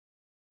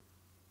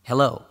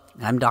Hello,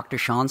 I'm Dr.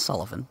 Sean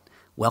Sullivan.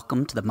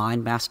 Welcome to the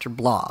MindMaster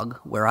blog,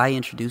 where I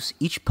introduce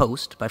each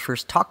post by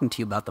first talking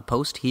to you about the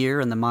post here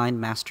in the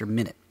MindMaster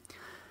Minute.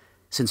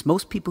 Since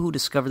most people who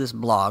discover this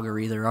blog are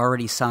either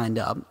already signed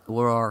up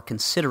or are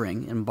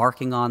considering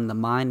embarking on the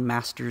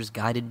MindMaster's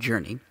guided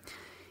journey,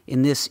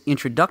 in this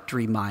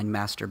introductory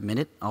MindMaster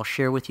Minute, I'll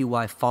share with you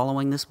why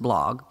following this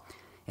blog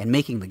and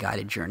making the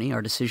guided journey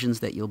are decisions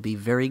that you'll be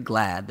very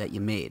glad that you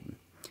made.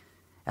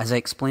 As I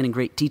explain in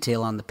great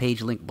detail on the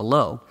page link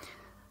below,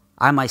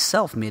 I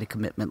myself made a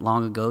commitment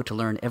long ago to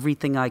learn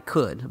everything I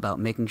could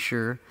about making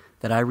sure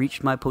that I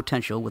reached my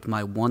potential with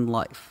my one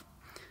life.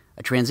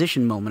 A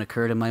transition moment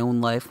occurred in my own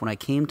life when I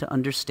came to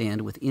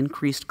understand with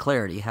increased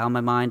clarity how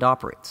my mind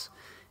operates.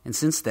 And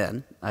since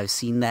then, I've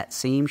seen that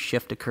same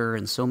shift occur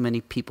in so many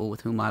people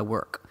with whom I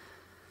work.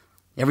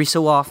 Every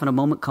so often, a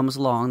moment comes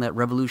along that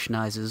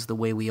revolutionizes the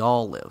way we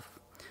all live.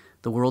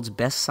 The world's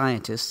best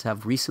scientists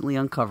have recently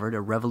uncovered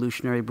a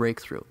revolutionary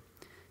breakthrough.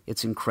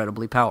 It's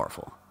incredibly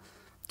powerful.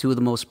 Two of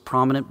the most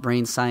prominent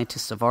brain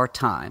scientists of our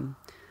time,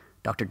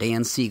 Dr.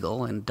 Dan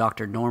Siegel and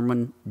Dr.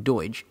 Norman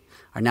Doidge,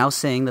 are now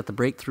saying that the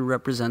breakthrough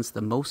represents the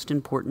most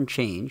important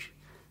change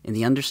in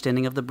the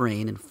understanding of the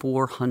brain in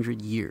 400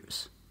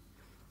 years.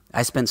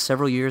 I spent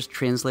several years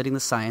translating the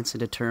science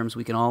into terms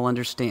we can all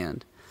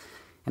understand,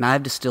 and I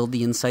have distilled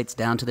the insights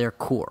down to their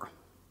core.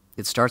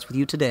 It starts with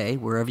you today,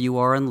 wherever you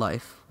are in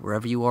life,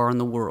 wherever you are in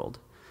the world.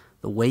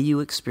 The way you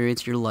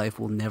experience your life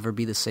will never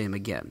be the same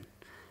again.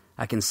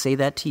 I can say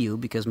that to you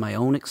because my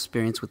own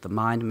experience with the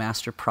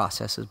MindMaster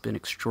process has been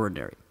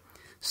extraordinary.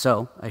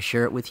 So, I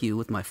share it with you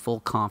with my full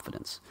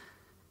confidence.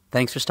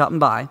 Thanks for stopping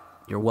by.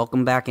 You're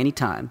welcome back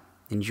anytime.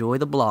 Enjoy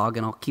the blog,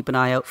 and I'll keep an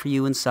eye out for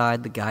you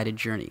inside the guided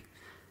journey.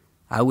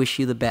 I wish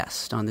you the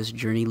best on this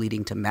journey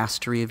leading to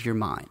mastery of your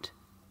mind.